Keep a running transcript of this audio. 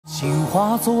心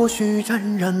化作雪，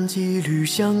沾染几缕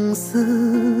相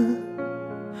思。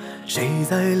谁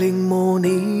在临摹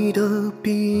你的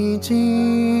笔迹？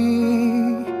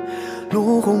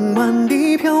落红满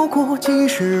地，飘过几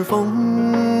世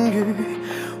风雨，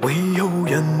唯有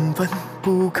缘分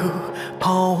不可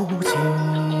抛弃。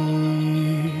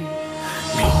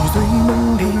迷醉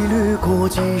梦里掠过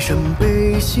几声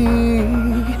悲喜，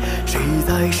谁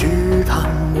在试探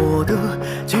我的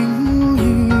情意？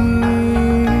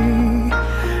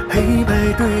黑白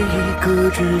对弈，各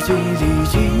执几厘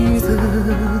棋子，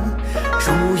输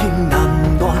赢难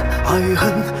断，爱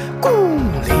恨故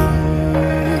里。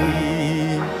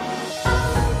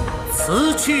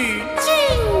此去经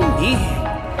年，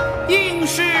应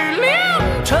是良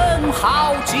辰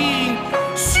好景，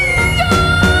需要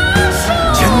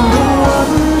千头万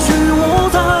绪我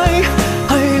在海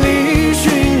里寻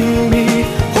觅，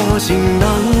花心难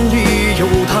离，有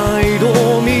太多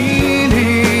迷离。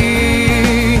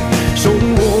手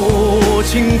握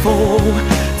清风，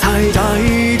采摘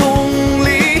动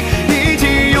力，一起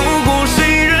有过谁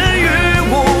人与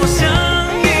我相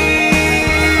依？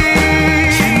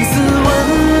千丝万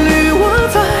缕我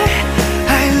在海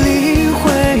里回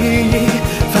忆，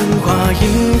繁华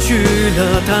隐去了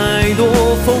太多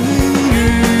风雨。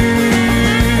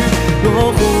落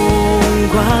红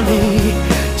挂里，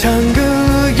长歌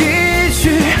一曲，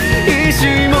一袭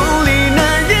梦里难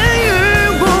言与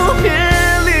我别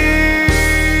离。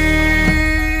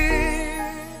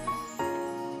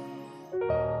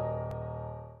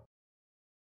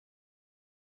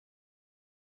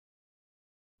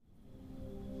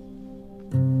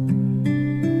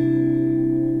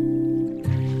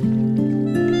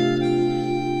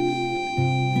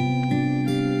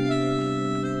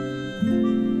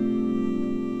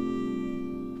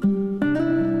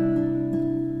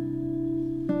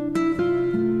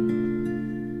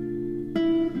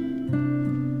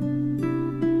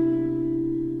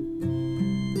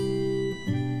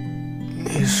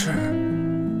没事。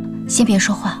先别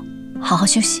说话，好好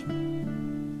休息。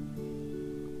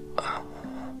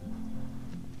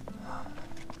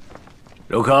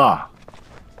刘科，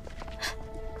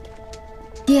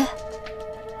爹，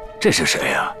这是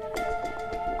谁呀？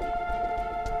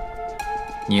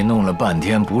你弄了半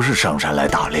天不是上山来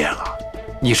打猎了，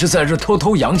你是在这偷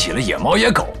偷养起了野猫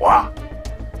野狗啊？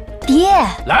爹，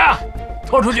来啊，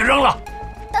拖出去扔了！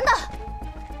等等，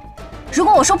如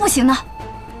果我说不行呢？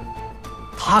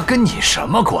他跟你什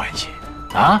么关系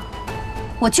啊？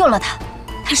我救了他，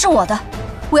他是我的，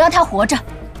我要他活着。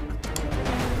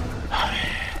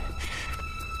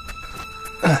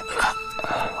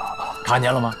看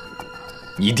见了吗？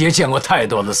你爹见过太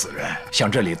多的死人，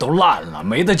像这里都烂了，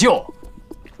没得救，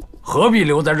何必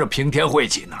留在这平天晦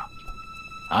气呢？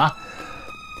啊！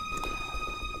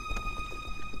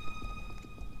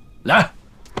来，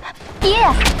爹，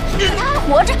他还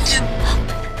活着。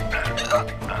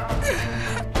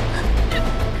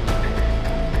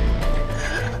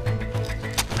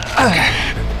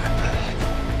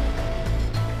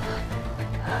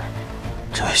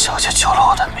这位小姐救了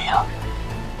我的命，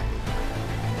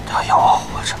她要我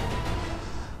活着，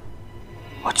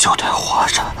我就得活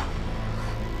着。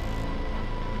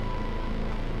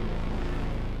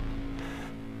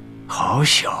好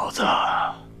小子！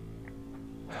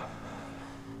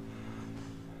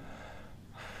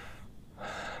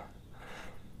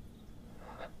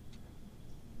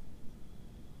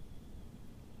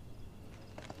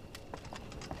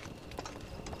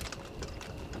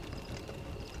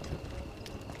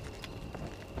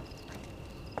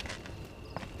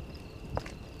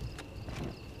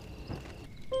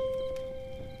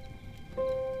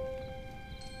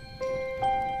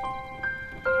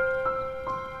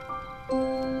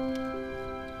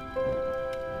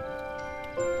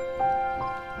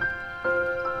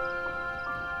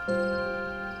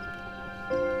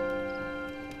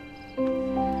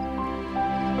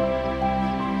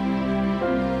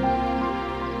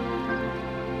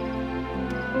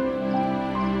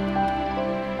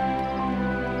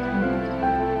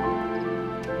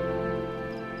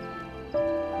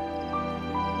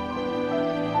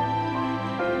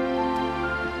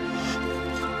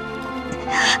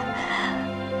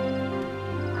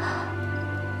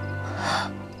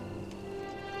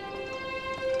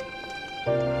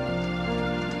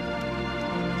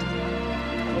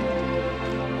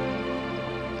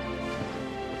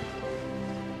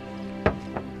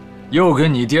又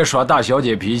跟你爹耍大小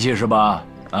姐脾气是吧？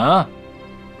啊！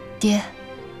爹，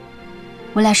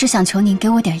我来是想求您给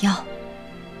我点药。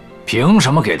凭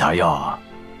什么给他药啊？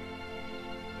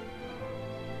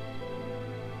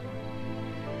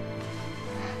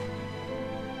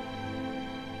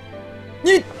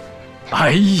你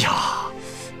哎呀，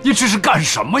你这是干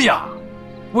什么呀？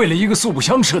为了一个素不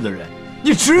相识的人，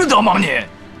你值得吗你？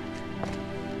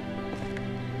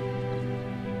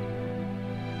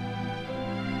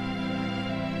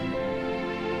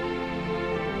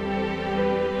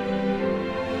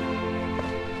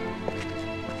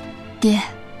爹，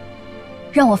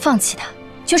让我放弃他，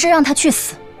就是让他去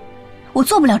死。我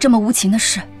做不了这么无情的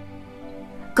事，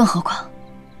更何况，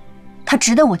他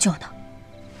值得我救他。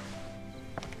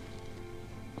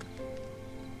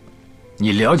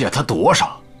你了解他多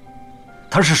少？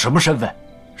他是什么身份，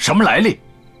什么来历，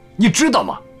你知道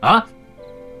吗？啊？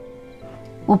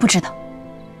我不知道。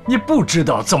你不知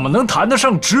道，怎么能谈得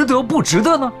上值得不值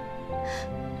得呢？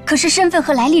可是身份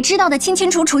和来历知道的清清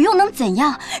楚楚，又能怎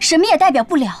样？什么也代表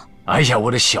不了。哎呀，我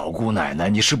的小姑奶奶，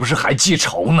你是不是还记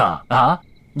仇呢？啊！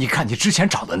你看你之前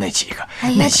找的那几个，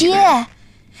哎呀，爹，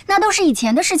那都是以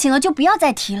前的事情了，就不要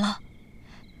再提了。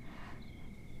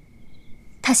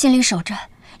他心里守着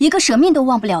一个舍命都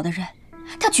忘不了的人，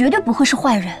他绝对不会是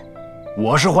坏人。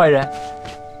我是坏人？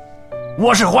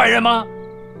我是坏人吗？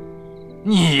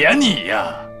你呀你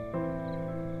呀！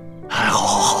哎，好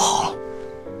好好好。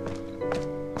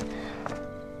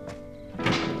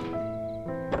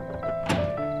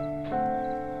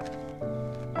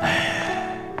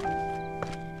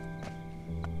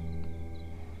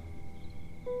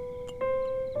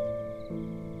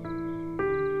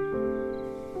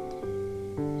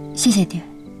谢谢爹。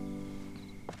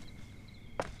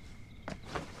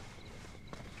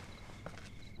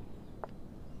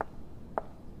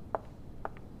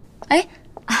哎，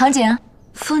杭景，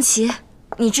凤琪，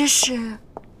你这是？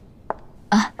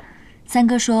啊，三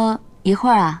哥说一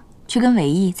会儿啊去跟伟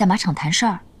毅在马场谈事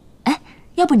儿。哎，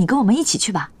要不你跟我们一起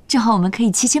去吧，正好我们可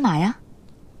以骑骑马呀。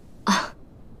啊，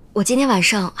我今天晚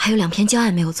上还有2篇教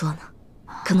案没有做呢，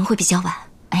可能会比较晚。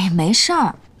哎，没事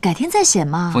儿，改天再写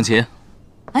嘛。凤琪，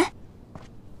哎，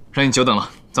让你久等了，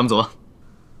咱们走吧。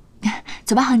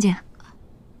走吧，杭景。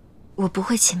我不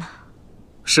会骑马。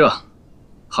是啊，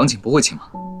杭景不会骑马，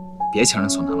别强人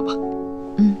所难了吧。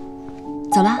嗯，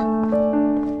走了。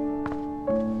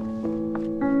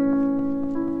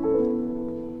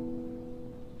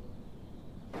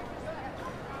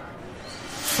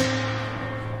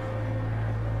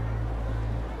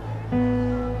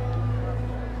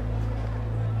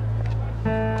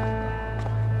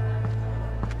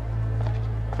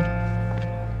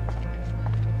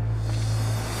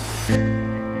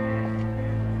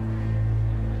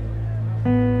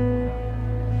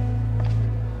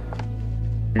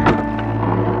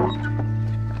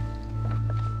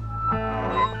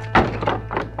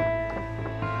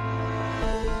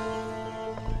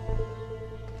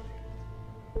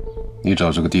你找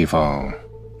这个地方，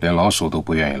连老鼠都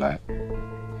不愿意来。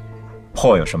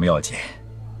破有什么要紧？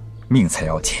命才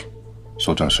要紧。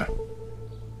说正事。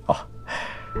哦，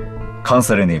康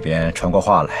司令那边传过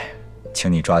话来，请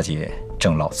你抓紧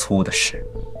郑老粗的事，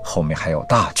后面还有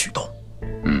大举动。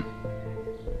嗯，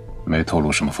没透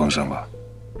露什么风声吧？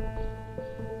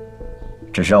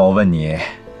只是让我问你，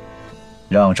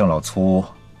让郑老粗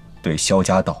对萧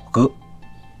家倒戈，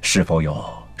是否有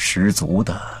十足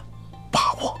的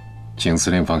把握？景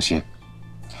司令放心，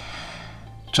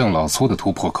郑老粗的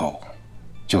突破口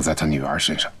就在他女儿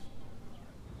身上。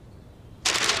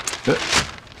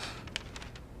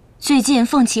最近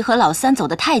凤琪和老三走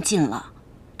得太近了，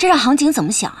这让杭景怎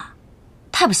么想啊？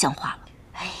太不像话了。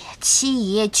哎呀，七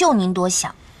姨，就您多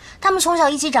想，他们从小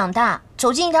一起长大，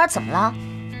走近一点怎么了？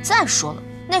再说了，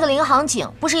那个林杭景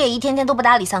不是也一天天都不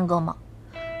搭理三哥吗？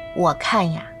我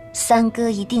看呀，三哥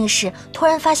一定是突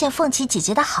然发现凤琪姐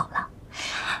姐的好了。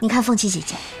你看凤琪姐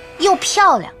姐，又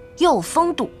漂亮又有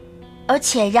风度，而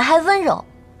且人还温柔，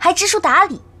还知书达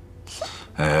理。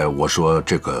我说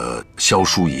这个萧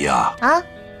淑仪啊，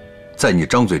在你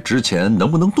张嘴之前，能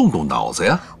不能动动脑子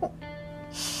呀？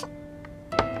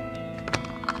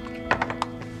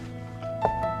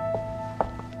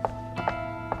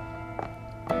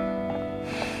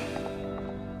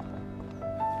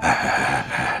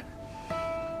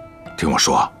听我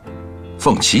说，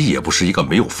凤琪也不是一个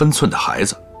没有分寸的孩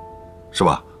子，是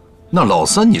吧？那老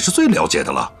三你是最了解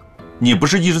的了，你不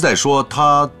是一直在说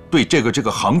他对这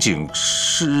个杭景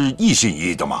是一心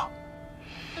一意的吗？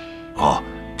哦，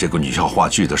这个女校话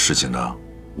剧的事情呢，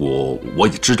我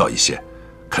也知道一些，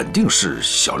肯定是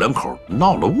小两口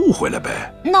闹了误会了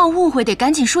呗。闹误会得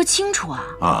赶紧说清楚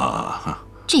啊！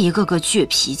这一个个倔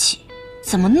脾气，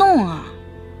怎么弄啊？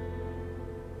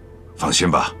放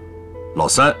心吧，老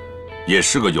三也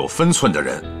是个有分寸的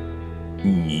人，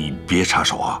你别插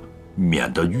手啊，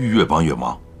免得越帮越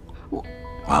忙。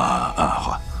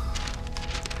好。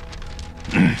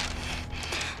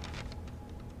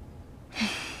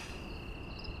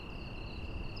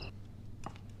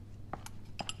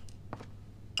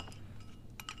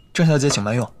郑小姐，请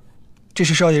慢用，这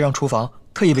是少爷让厨房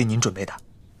特意为您准备的。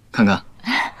看看，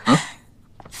啊，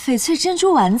翡翠珍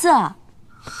珠丸子。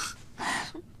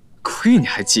亏你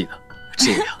还记得，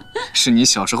这个是你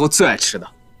小时候最爱吃的。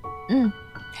嗯，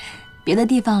别的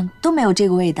地方都没有这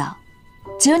个味道，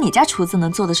只有你家厨子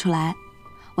能做得出来。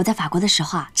我在法国的时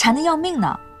候啊，馋得要命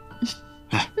呢。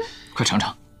来，快尝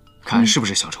尝，看是不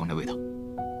是小时候那味道。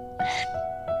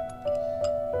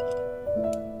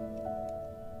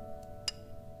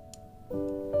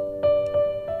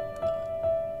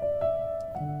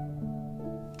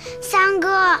三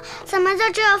哥，怎么就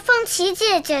只有凤琪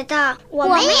姐姐的？我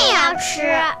们也要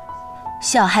吃。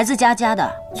小孩子家家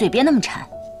的，嘴别那么馋。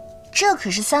这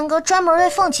可是三哥专门为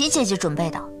凤琪姐姐准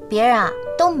备的，别人啊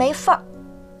都没份儿。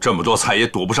这么多菜也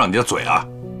堵不上你的嘴啊！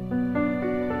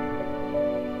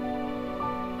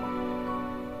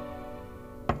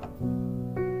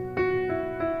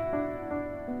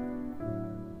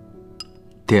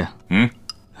爹，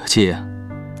七爷，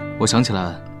我想起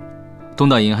来，东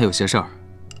大营还有些事儿，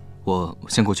我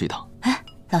先过去一趟。哎，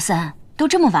老三，都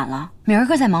这么晚了，明儿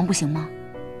个再忙不行吗？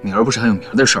明儿不是还有明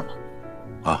儿的事儿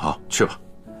吗？啊，好，去吧。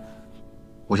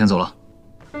我先走了。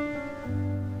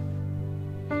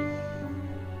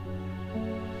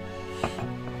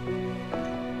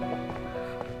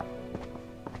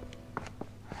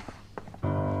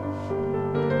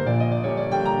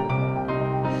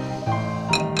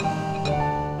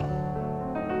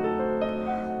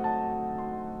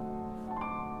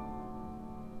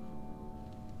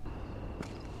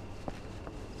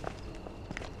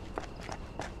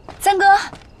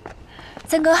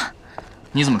三哥，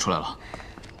你怎么出来了？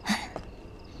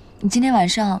你今天晚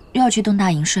上又要去东大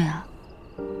营睡啊？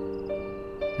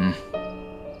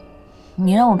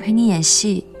你让我陪你演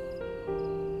戏，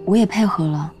我也配合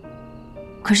了。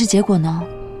可是结果呢？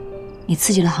你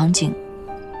刺激了杭景，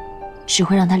只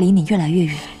会让他离你越来越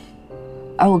远，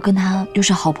而我跟他又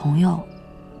是好朋友，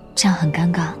这样很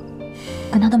尴尬，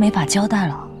跟他都没法交代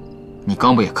了。你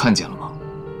刚不也看见了吗？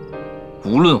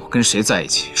无论我跟谁在一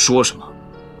起，说什么，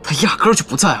他压根儿就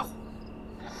不在乎。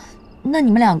那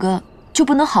你们两个就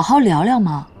不能好好聊聊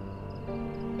吗？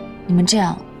你们这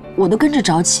样，我都跟着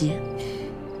着急。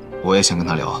我也想跟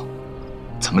他聊，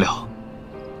怎么聊？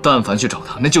但凡去找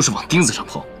他，那就是往钉子上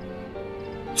碰，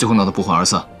最后闹得不欢而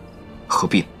散，何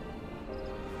必呢？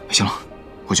行了，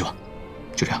回去吧，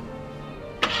就这样。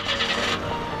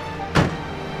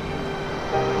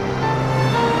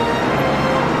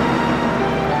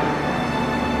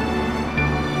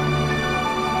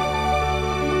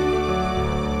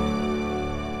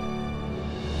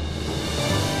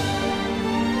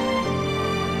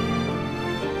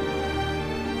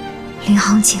林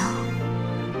航景，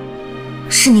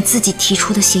是你自己提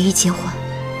出的协议结婚，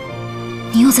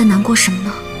你又在难过什么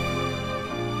呢？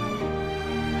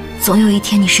总有一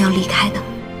天你是要离开的。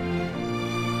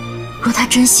若他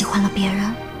真喜欢了别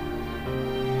人，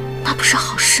那不是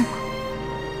好事吗？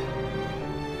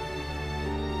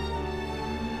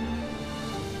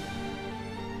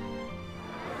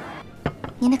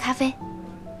您的咖啡。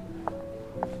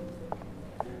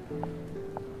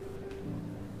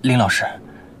林老师，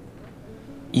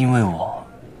因为我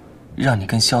让你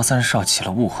跟萧三少起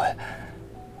了误会，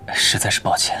实在是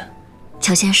抱歉。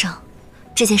乔先生，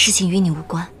这件事情与你无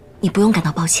关，你不用感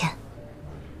到抱歉。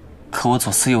可我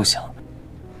左思右想，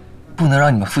不能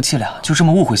让你们夫妻俩就这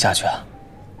么误会下去啊！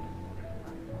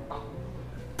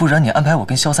不然你安排我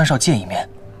跟萧三少见一面，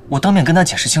我当面跟他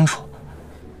解释清楚。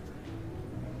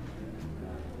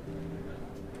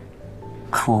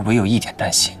可我唯有一点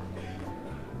担心，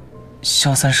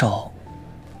萧三少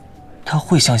他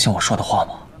会相信我说的话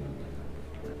吗？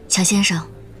乔先生，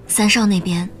三少那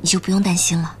边你就不用担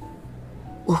心了，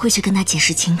我会去跟他解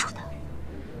释清楚的。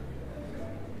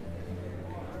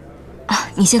啊，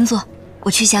你先坐，我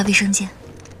去一下卫生间。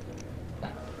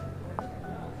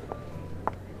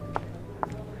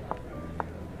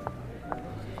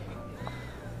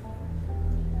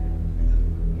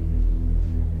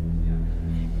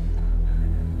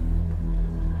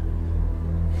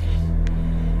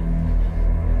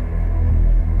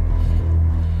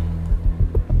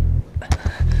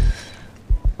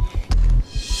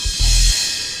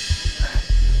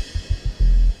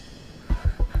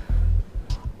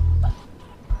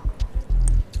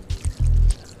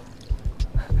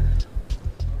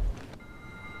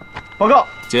报告，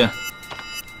进。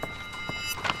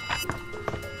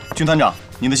军团长，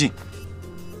您的信。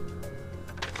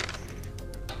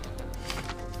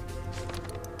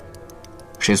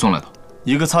谁送来的？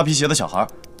一个擦皮鞋的小孩，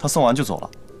他送完就走了。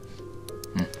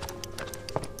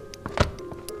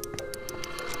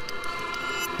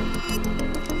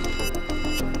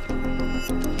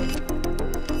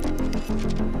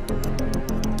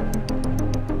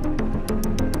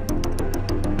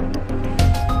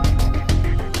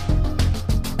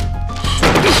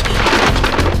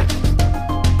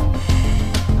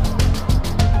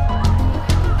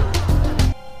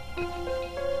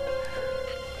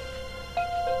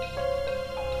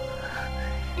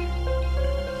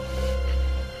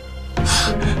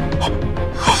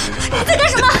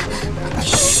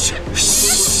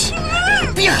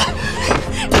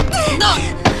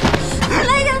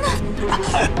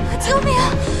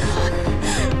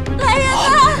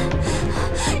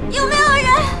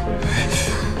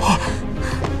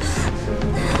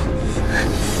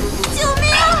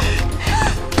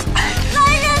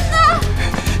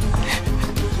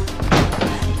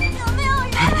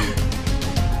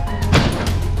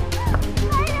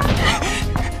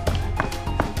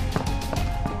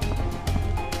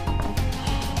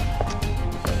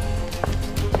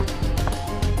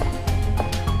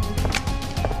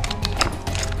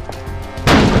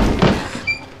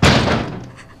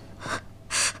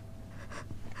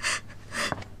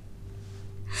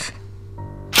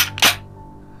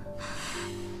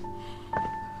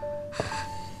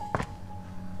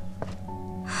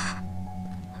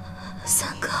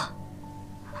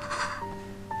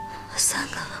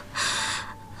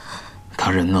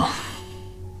人呢？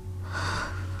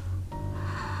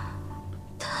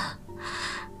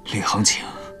林行景，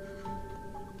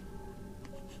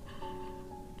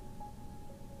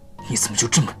你怎么就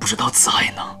这么不知道自爱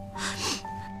呢？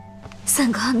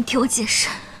三哥，你听我解释，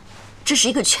这是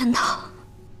一个圈套。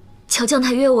乔江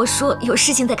他约我说有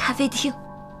事情在咖啡厅，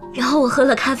然后我喝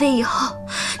了咖啡以后，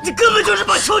你根本就是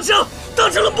把乔江当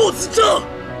成了木子正。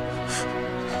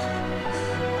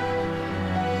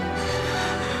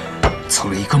走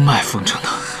了一个卖风筝的，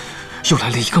又来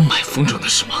了一个买风筝的，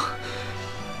是吗？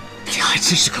你还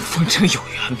真是跟风筝有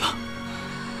缘呢。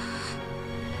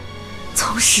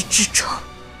从始至终，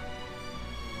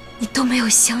你都没有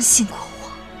相信过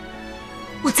我，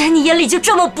我在你眼里就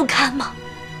这么不堪吗？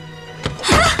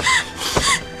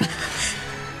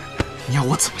你要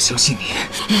我怎么相信你？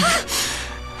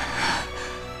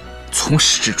从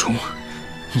始至终，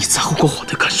你在乎过我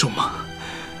的感受吗？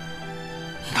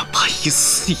哪怕一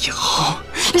丝一毫，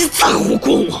你在乎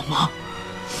过我吗？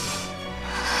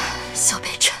小北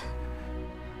辰，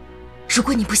如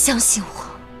果你不相信我，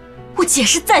我解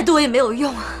释再多也没有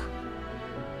用啊！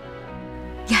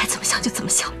你爱怎么想就怎么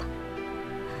想吧。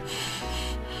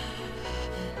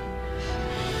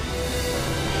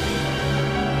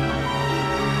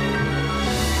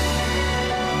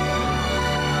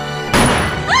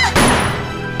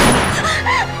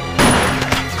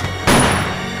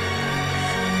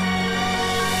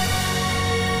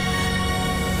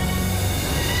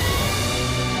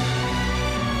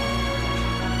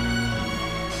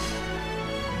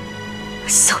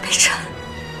小北辰，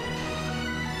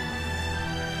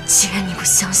既然你不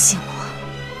相信我，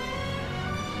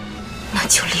那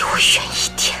就离我远一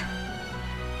点。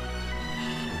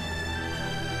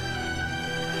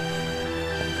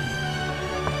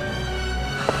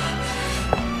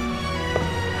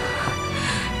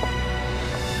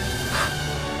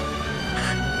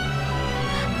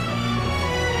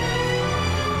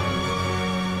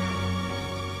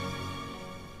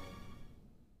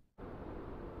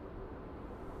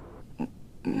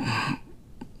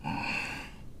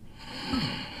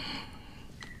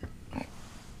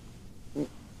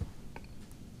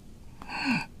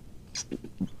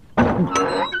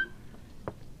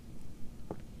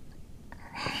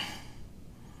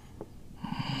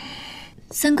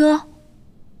三哥，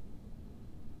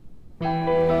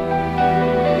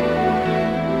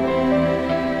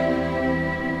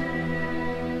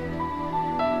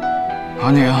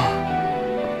阿宁，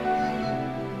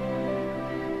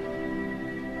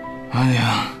阿宁，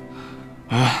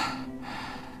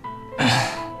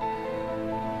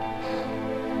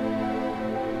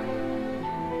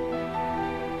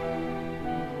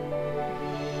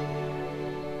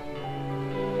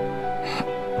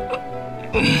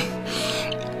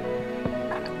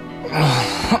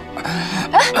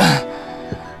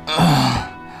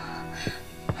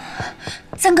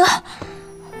三哥，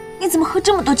你怎么喝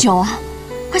这么多酒啊？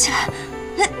快起来！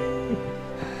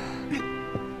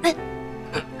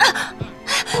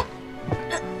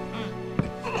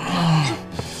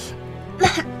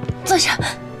来，坐下。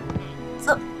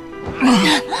走。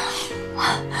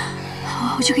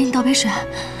我去给你倒杯水。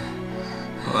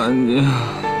阿宁，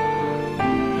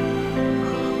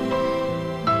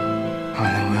阿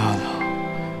宁不要走，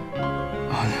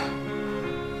阿宁，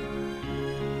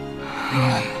阿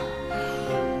宁。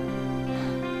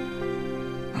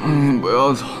不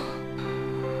要走，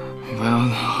不要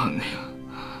走，阿宁。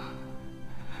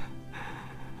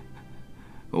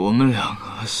我们两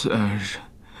个虽然是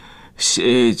协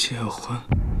议结婚，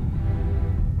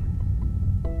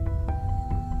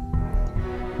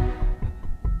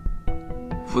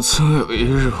不曾有一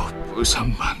日我不想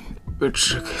把你的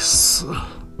纸给撕了。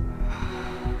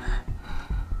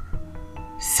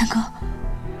三哥，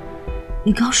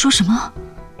你刚刚说什么？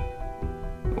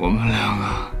我们两个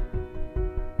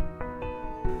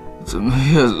怎么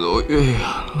越走越远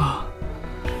了？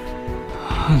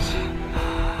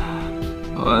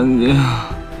阿宁，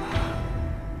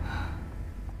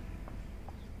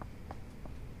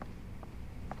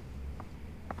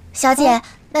小姐，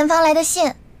南方来的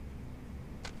信。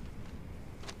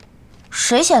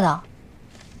谁写的？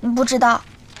不知道。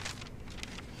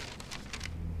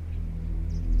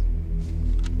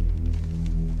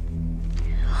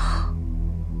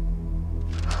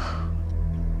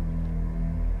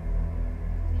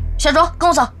小卓，跟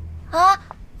我走。啊，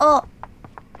哦。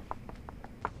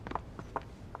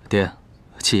爹，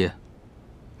七爷，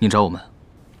您找我们？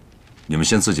你们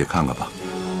先自己看看吧。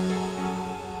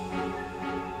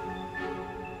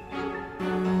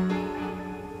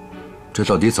这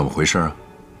到底怎么回事啊？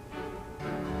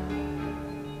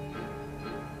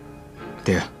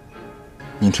爹，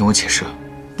您听我解释，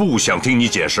不想听你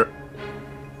解释。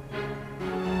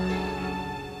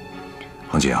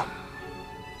恒景，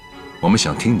我们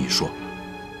想听你说。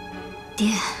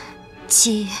爹，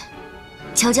七爷，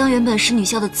乔江原本是女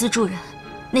校的资助人，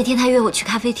那天他约我去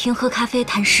咖啡厅喝咖啡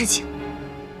谈事情。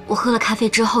我喝了咖啡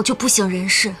之后就不省人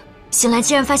事，醒来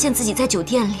竟然发现自己在酒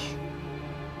店里。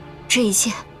这一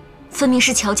切，分明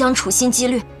是乔江处心积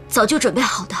虑，早就准备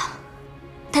好的。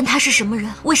但他是什么人？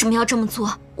为什么要这么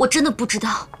做？我真的不知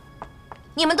道。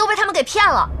你们都被他们给骗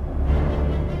了。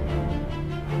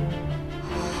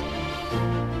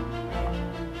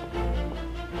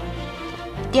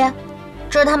爹，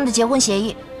这是他们的结婚协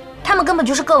议，他们根本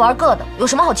就是各玩各的，有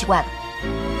什么好奇怪的？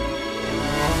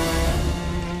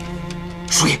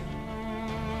淑仪，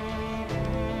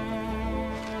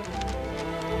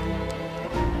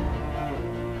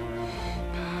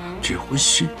结婚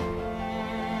信。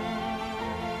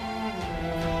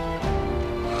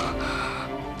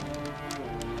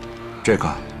这个，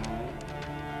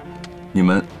你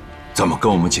们怎么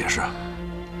跟我们解释？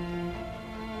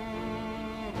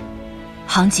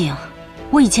杭景，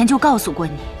我以前就告诉过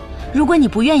你，如果你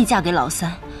不愿意嫁给老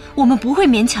三，我们不会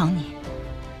勉强你。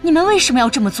你们为什么要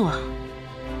这么做啊？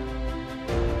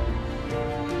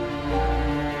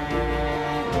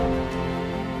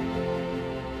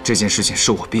这件事情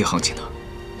是我逼杭景的，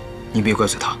你别怪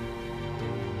罪他。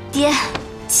爹，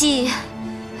七爷，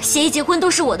协议结婚都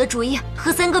是我的主意，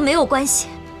和三哥没有关系。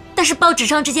但是报纸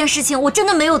上这件事情我真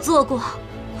的没有做过。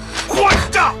混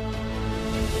账！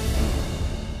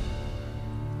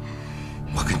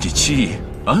我跟你七姨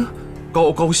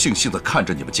高高兴兴地看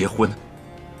着你们结婚，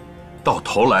到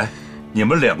头来你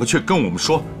们两个却跟我们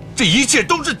说这一切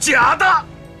都是假的。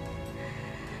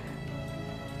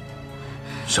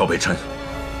小北辰，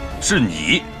是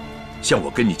你向我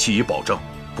跟你七姨保证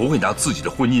不会拿自己的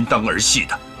婚姻当儿戏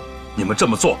的，你们这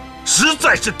么做实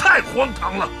在是太荒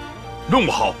唐了，弄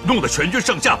不好弄得全军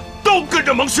上下都跟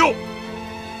着蒙羞。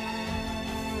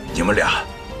你们俩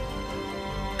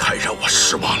太让我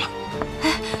失望了。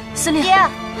司令，爹，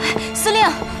司令，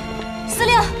司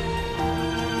令，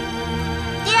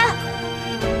爹，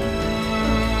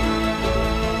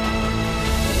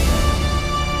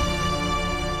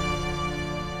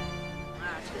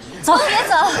走，别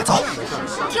走，走，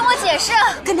听我解释。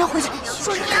跟他回去。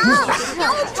说什么？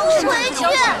让我不回去！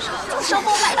小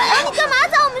凤买白，你干嘛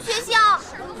在我们学校？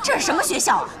这是什么学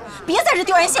校啊？别在这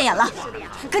丢人现眼了，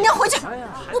跟娘回去。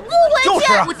我不回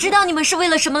去。我知道你们是为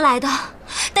了什么来的，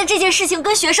但这件事情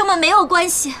跟学生们没有关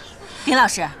系。林老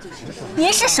师，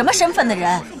您是什么身份的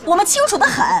人，我们清楚得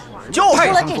很。就是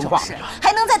出了这种事，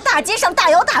还能在大街上大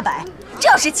摇大摆，这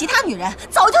要是其他女人，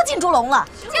早就进猪笼了。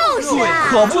就是啊，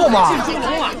可不嘛！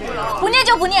不念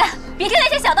就不念，别听那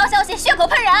些小道消息，血口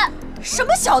喷人。什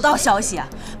么小道消息啊？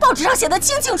报纸上写的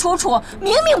清清楚楚，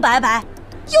明明白白。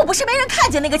又不是没人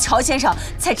看见那个乔先生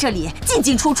在这里进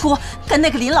进出出，跟那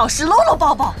个林老师搂搂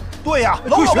抱抱。对呀，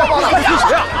搂搂抱抱，快去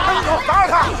谁呀？打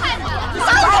他！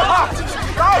打他！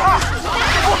打他！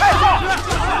不害臊！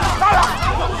打他！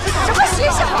什么学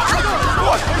校啊？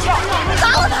我学校！打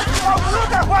我的！把屋子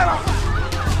带坏了！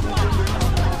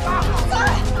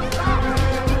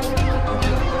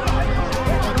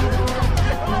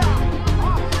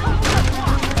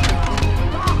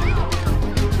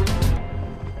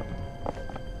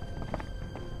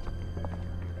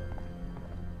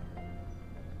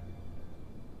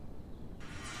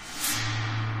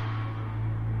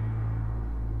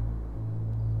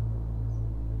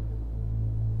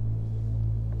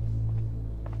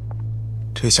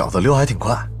这小子溜还挺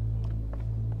快。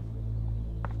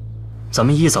咱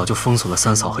们一早就封锁了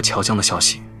三嫂和乔江的消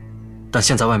息，但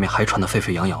现在外面还传得沸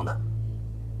沸扬扬的，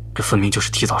这分明就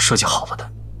是提早设计好了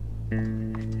的。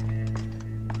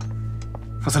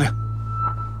副司令，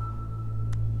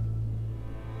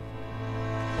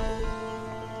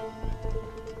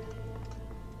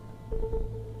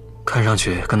看上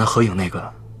去跟他合影那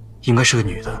个，应该是个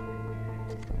女的。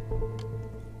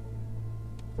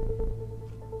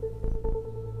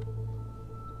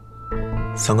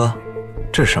三哥，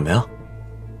这是什么呀？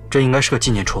这应该是个纪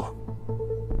念戳。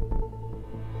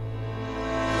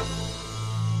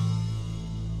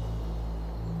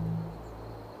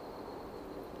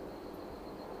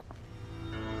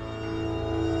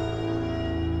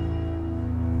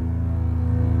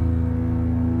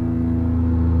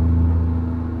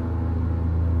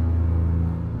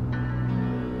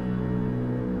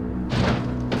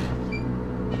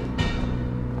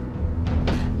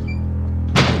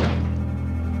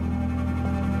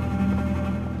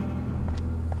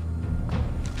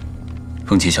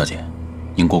凤琪小姐，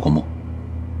您过过目。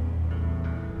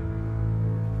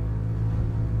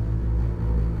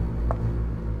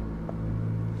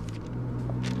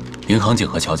林航景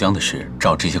和乔江的事，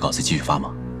照这些稿子继续发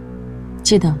吗？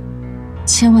记得，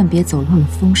千万别走漏了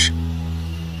风声。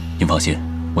您放心，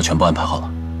我全部安排好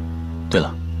了。对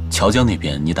了，乔江那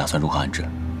边你打算如何安置？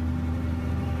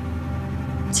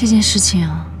这件事情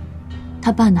啊，他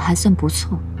办的还算不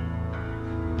错。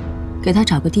给他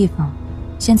找个地方，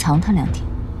先藏他2天。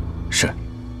是。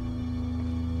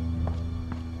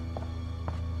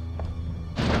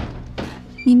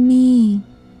咪咪，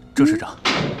周师长。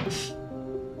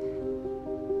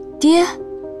爹。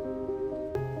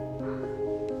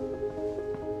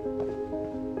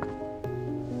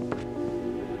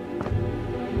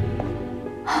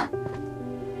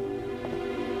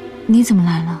你怎么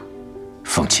来了？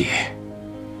凤琪，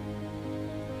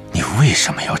你为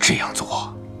什么要这样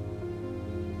做？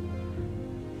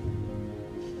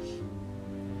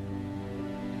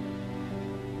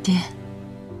爹，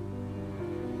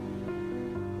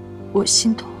我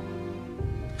心痛。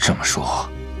这么说，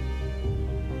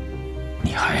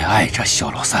你还爱着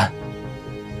肖老三？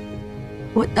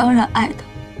我当然爱他，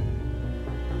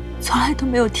从来都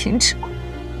没有停止过。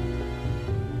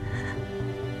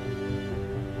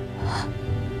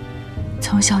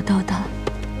从小到大，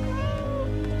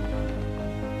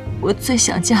我最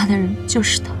想嫁的人就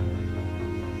是他。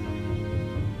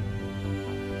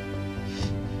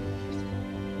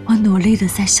我努力的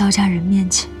在萧家人面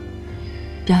前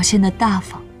表现得大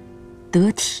方、得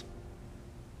体，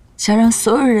想让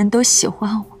所有人都喜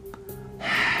欢我。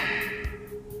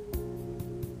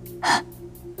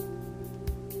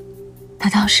他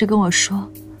当时跟我说，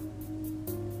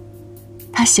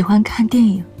他喜欢看电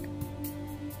影。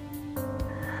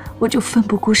我就奋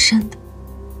不顾身的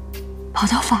跑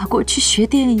到法国去学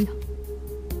电影。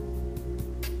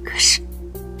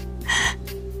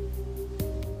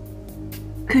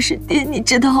可是爹，你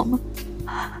知道吗？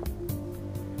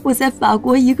我在法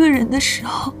国一个人的时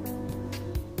候，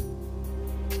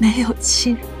没有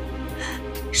亲人，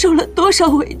受了多少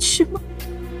委屈吗？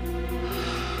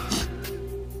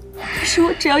可是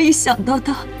我只要一想到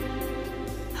他，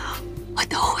我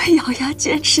都会咬牙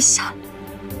坚持下来。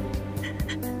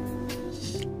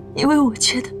因为我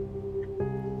觉得，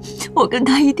我跟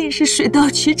他一定是水到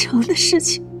渠成的事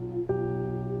情。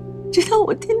直到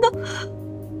我听到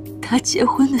他结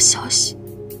婚的消息，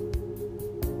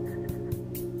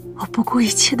我不顾一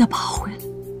切的跑回来。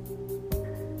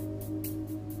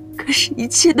可是，一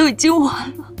切都已经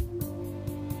晚了。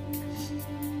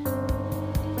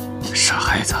傻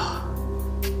孩子，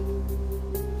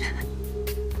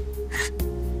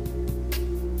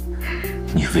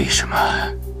你为什么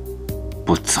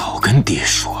不早跟爹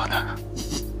说呢？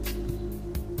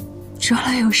说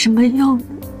了有什么用呢？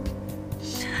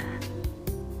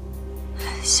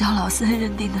萧老三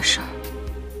认定的事儿，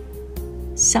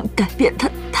想改变他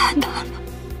太难了。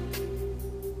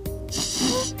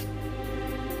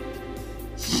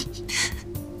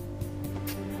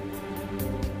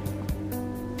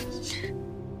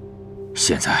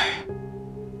现在，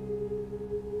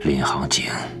林航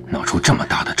景闹出这么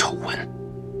大的丑闻，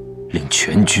令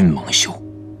全军蒙羞，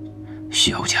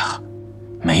萧家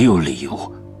没有理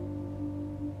由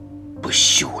不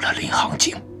休了林航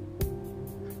景。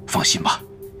放心吧，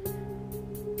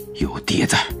有爹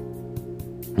在，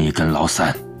你跟老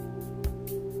三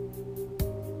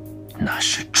那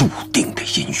是注定的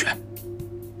姻缘。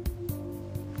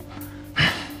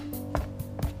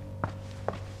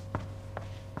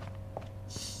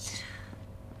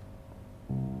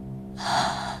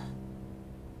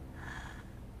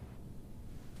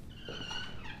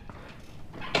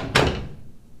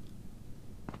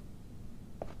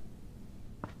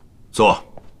坐。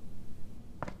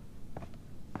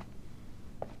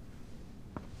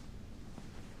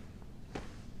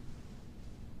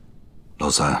老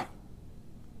三，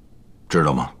知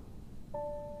道吗？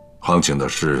航景的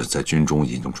事在军中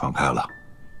已经传开了。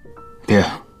爹，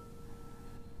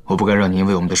我不该让您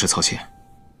为我们的事操心。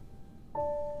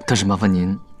但是麻烦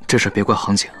您，这事别怪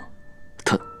航景，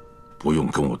他不用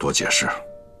跟我多解释。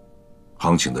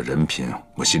航景的人品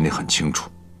我心里很清楚。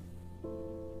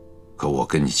可我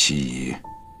跟你齐姨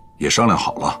也商量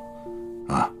好了，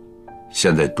啊，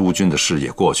现在督军的事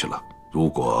也过去了，如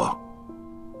果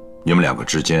你们两个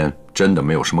之间真的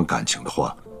没有什么感情的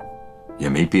话，也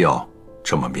没必要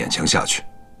这么勉强下去，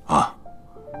啊。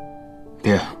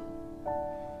爹，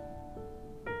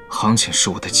航景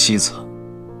是我的妻子，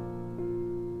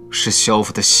是萧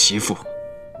父的媳妇。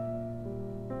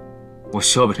我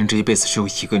萧北辰这一辈子只有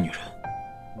一个女人，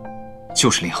就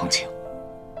是林航景。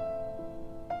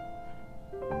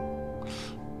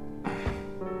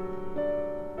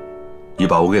你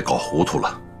把我给搞糊涂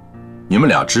了，你们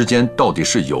俩之间到底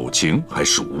是有情还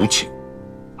是无情？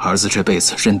儿子这辈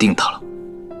子认定他了。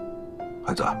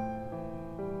孩子，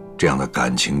这样的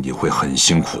感情你会很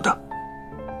辛苦的。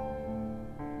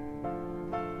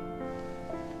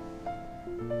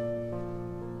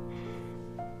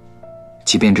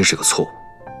即便这是个错误，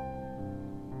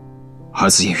儿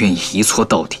子也愿意一错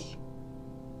到底，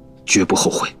绝不后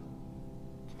悔。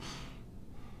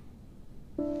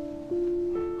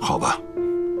好吧，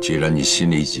既然你心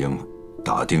里已经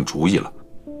打定主意了，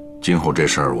今后这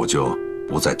事儿我就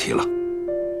不再提了。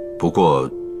不过，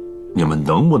你们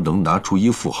能不能拿出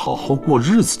一副好好过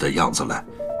日子的样子来？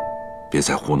别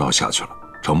再胡闹下去了，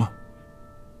成吗？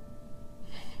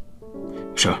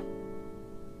是。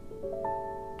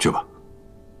去吧。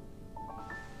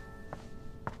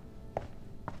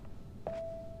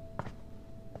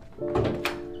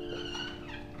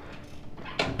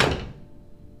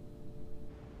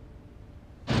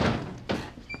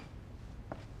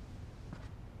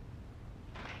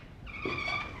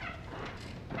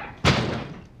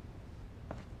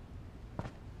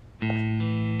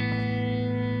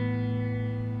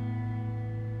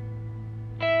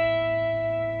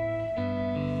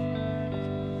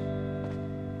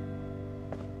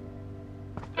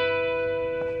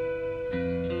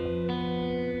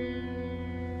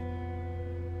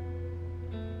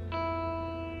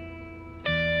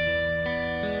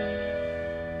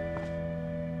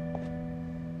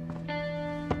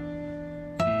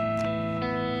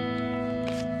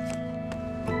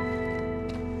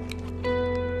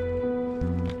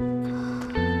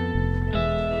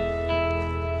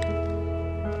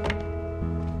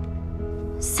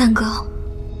三哥，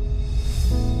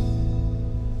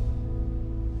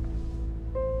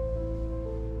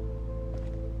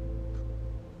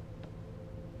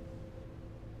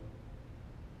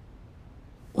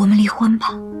我们离婚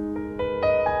吧。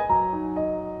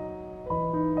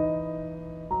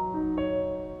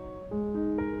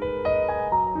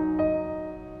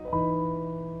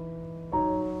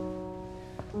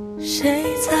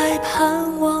谁在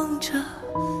盼望着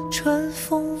春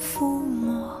风抚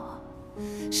摸？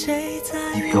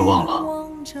你别忘了，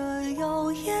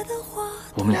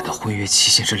我们俩的婚约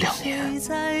期限是2年。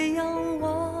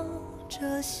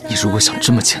你如果想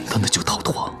这么简单的就逃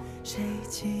脱，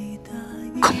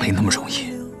可没那么容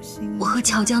易。我和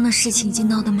乔江的事情已经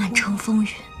闹得满城风雨，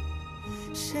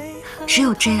只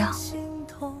有这样，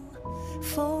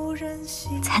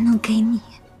才能给你、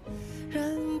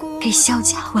给萧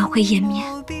家挽回颜面。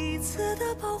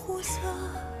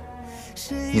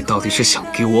你到底是想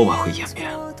给我挽回颜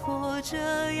面，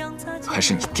还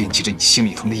是你惦记着你心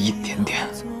里头那一点点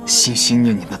心心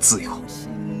念念的自由？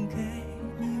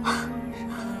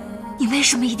你为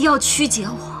什么一定要曲解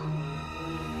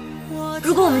我？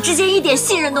如果我们之间一点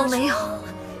信任都没有，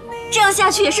这样下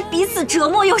去也是彼此折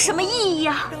磨，有什么意义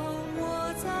啊？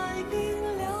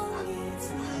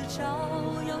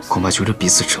恐怕觉得彼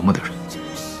此折磨的人，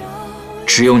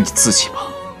只有你自己吧。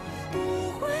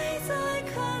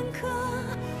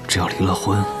只要离了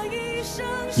婚，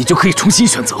你就可以重新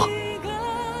选择，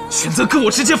选择跟我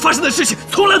之间发生的事情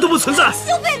从来都不存在。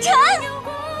萧北辰，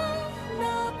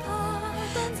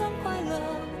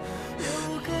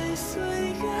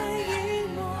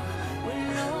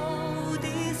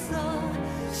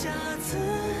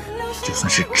就算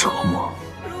是折磨，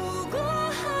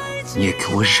你也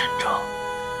给我忍着。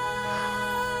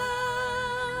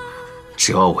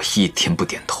只要我一天不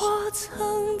点头，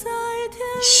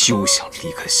你休想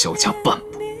离开萧家半步。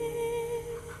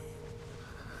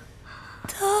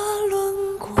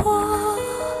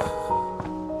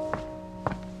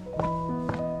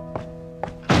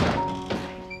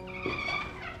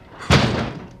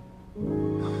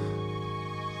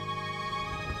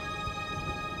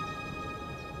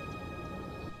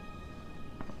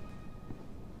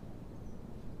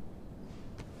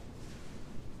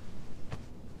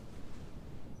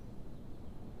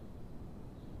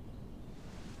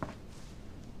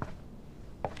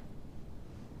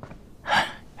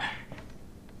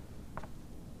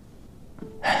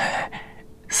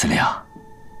司令，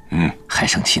还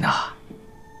生气呢？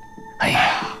哎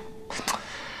呀，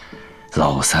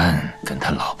老三跟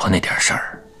他老婆那点事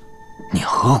儿，你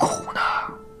何苦呢？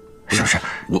是不是？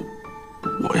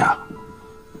我呀，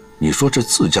你说这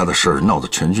自家的事儿闹得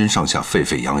全军上下沸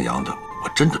沸扬扬的，我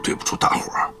真的对不住大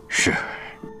伙儿。是，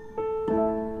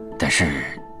但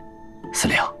是，司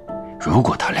令，如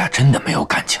果他俩真的没有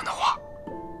感情的话，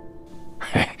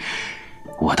嘿，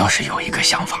我倒是有一个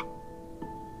想法。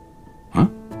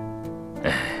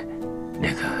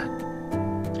那个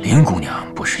林姑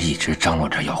娘不是一直张罗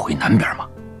着要回南边吗？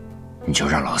你就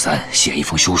让老三写一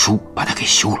封休书，把她给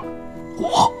休了。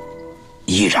我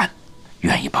依然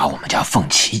愿意把我们家凤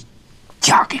琪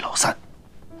嫁给老三。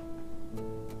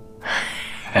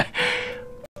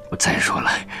再说了，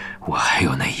我还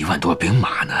有那1万多兵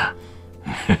马呢。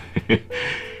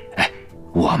哎，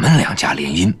我们2家联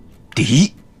姻，第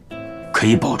一，可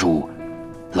以保住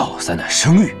老三的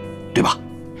声誉，对吧？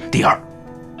第二，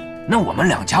那我们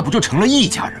2家不就成了一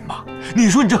家人吗？你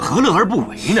说你这何乐而不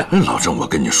为呢？老郑，我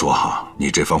跟你说哈，你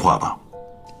这番话吧，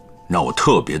让我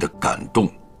特别的感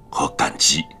动和感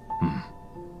激。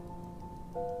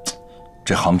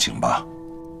这杭景吧，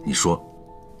你说，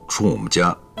出我们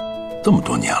家这么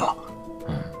多年了，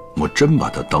我真把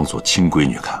她当做亲闺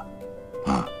女看，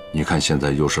啊，你看现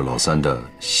在又是老三的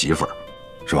媳妇儿，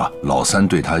是吧？老三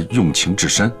对她用情至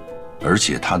深，而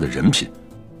且她的人品，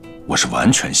我是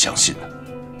完全相信的。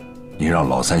你让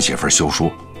老三写份休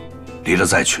书，离了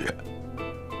再娶，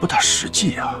不大实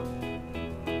际啊。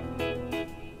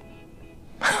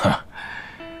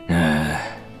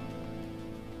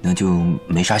那就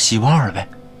没啥希望了呗。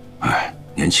哎，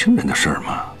年轻人的事儿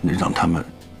嘛，你让他们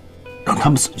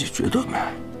自己决断呗。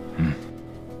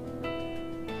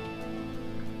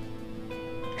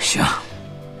行。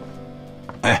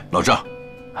哎，老郑，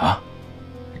啊，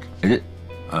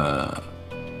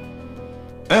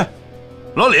哎，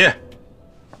老李，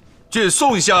去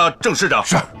送一下郑市长。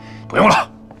是，不用了。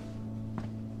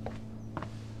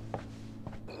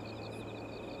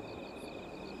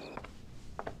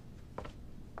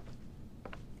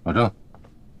老郑，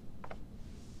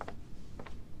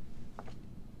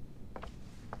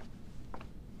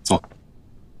坐。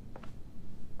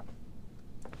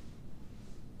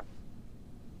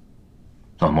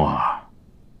老莫，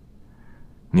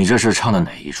你这是唱的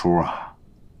哪一出啊？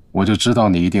我就知道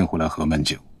你一定会来喝闷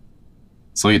酒，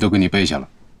所以都给你背下了。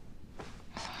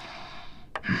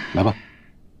来吧。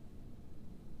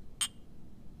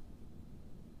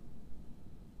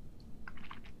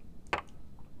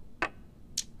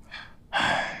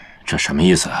这什么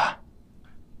意思啊？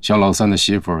肖老三的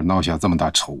媳妇儿闹下这么大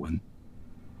丑闻，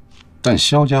但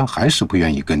肖家还是不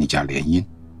愿意跟你家联姻。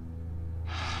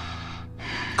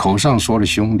口上说了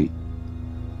兄弟，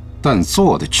但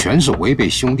做的全是违背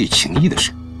兄弟情义的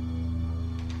事。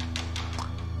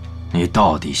你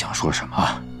到底想说什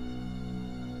么？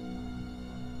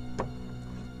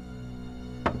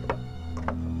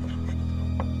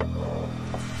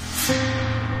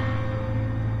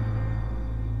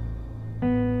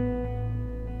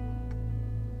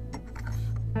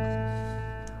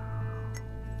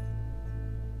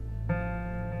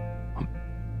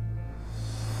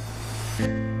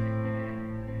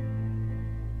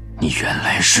你原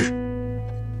来是……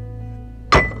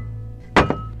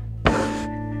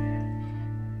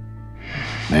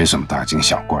没什么大惊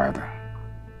小怪的，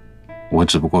我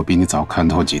只不过比你早看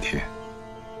透几天。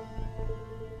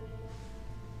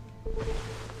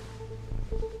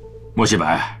莫西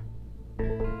白，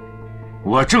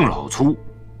我郑老粗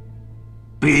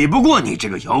比不过你这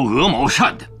个摇鹅毛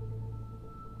扇的，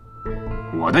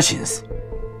我的心思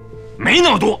没那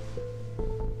么多。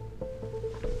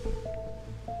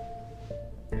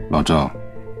老郑，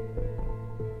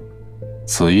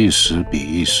此一时彼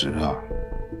一时啊！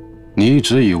你一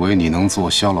直以为你能做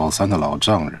肖老三的老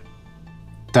丈人，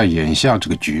但眼下这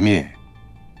个局面，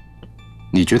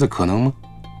你觉得可能吗？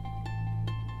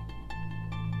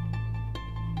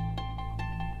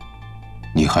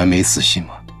你还没死心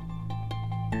吗？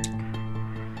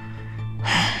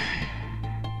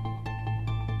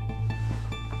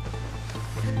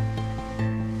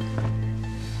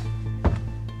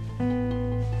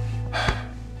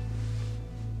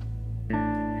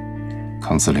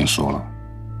康司令说了，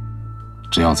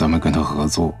只要咱们跟他合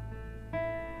作，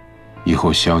以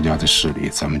后萧家的势力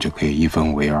咱们就可以一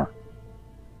分为二。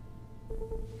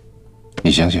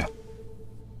你想想，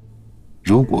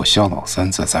如果萧老三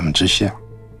在咱们之下，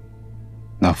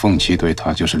那凤岐对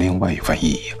他就是另外一番意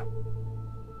义了。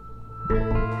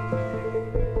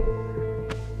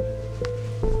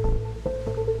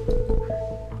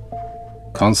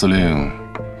康司令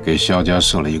给萧家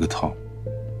设了一个套，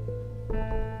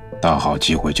大好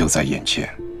机会就在眼前，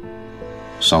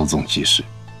稍纵即逝。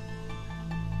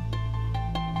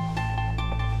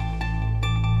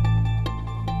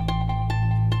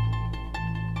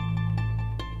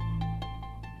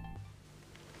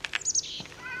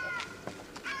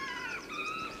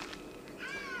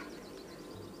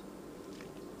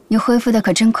你恢复的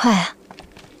可真快啊！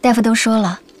大夫都说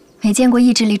了，没见过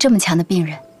意志力这么强的病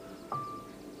人。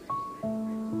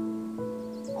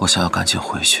我想要赶紧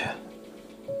回去，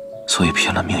所以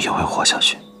拼了命也会活下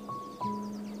去。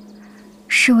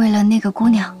是为了那个姑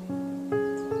娘？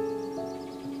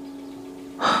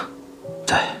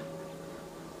对。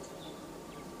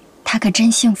她可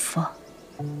真幸福。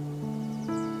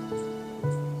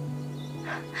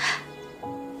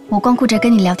我光顾着跟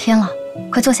你聊天了，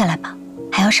快坐下来吧，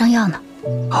还要上药呢。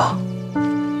好。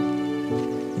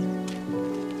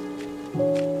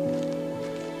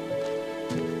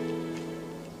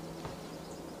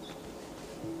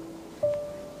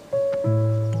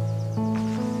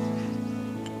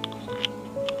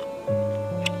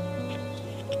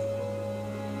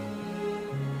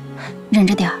忍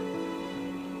着点儿。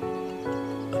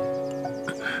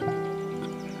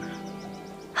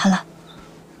好了。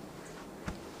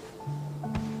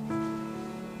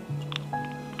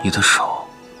你的手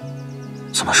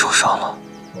怎么受伤了？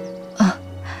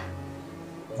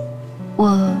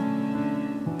我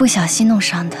不小心弄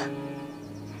伤的。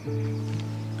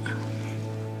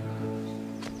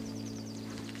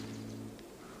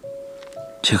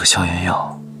这个消炎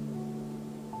药，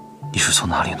你是从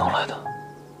哪里弄来的？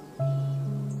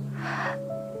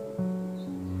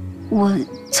我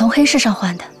从黑市上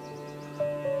换的。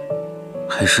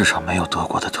黑市上没有德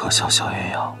国的特效消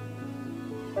炎药。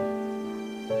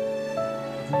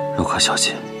如可小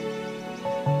姐，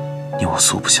你我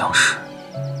素不相识，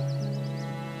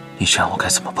你这样我该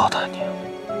怎么报答你？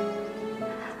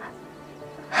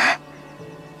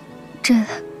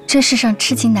这世上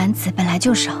痴情男子本来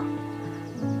就少，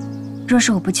若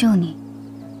是我不救你，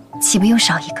岂不又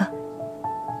少一个？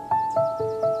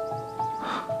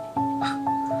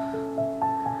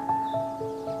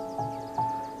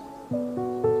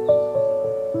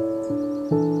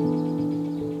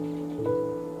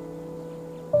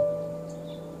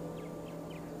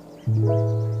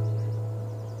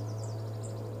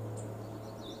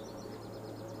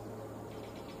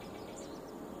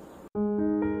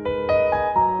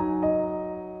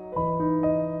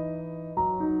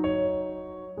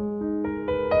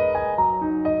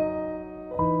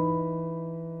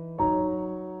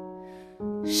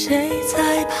谁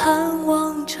在盼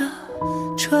望着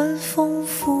春风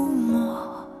抚摸？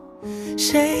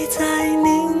谁在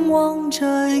凝望着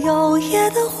摇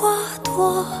曳的花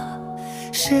朵？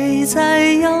谁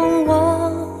在仰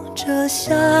望着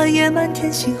夏夜满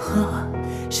天星河？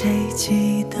谁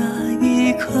记得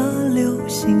一颗流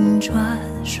星转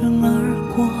瞬而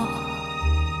过？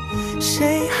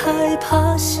谁害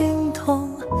怕心痛，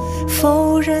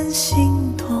否认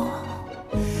心痛？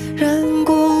任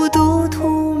孤独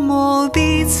涂抹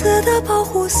彼此的保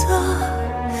护色，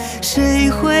谁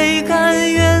会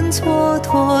甘愿蹉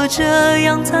跎这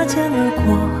样擦肩而过？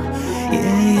也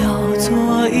要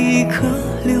做一颗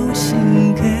流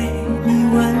星给你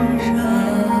温热。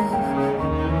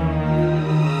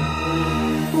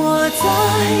我在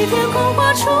天空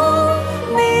画出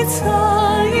你侧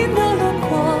影的轮廓，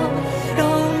让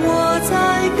我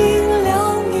再冰凉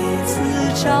一次，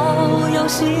照耀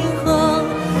星河。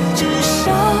至少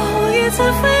一次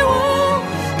飞舞，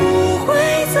不会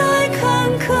再坎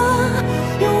坷，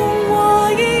用我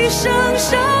一生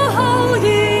守候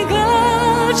一个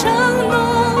承诺。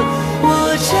我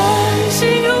真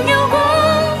心拥有过，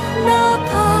哪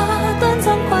怕短暂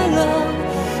快乐，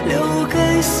留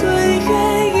给岁月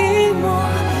一抹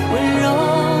温柔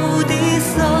的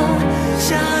色。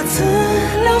下次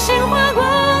流星划过，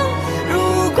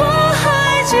如果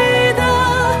还记得，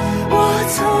我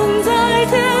曾在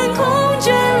天空眷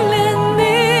恋你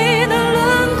的轮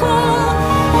廓。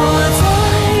我在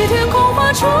天空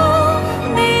画出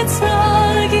你侧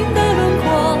影的轮廓，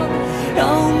让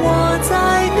我再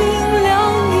明亮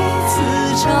一次，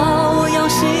照耀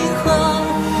星河。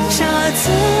下次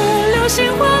流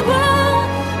星划过，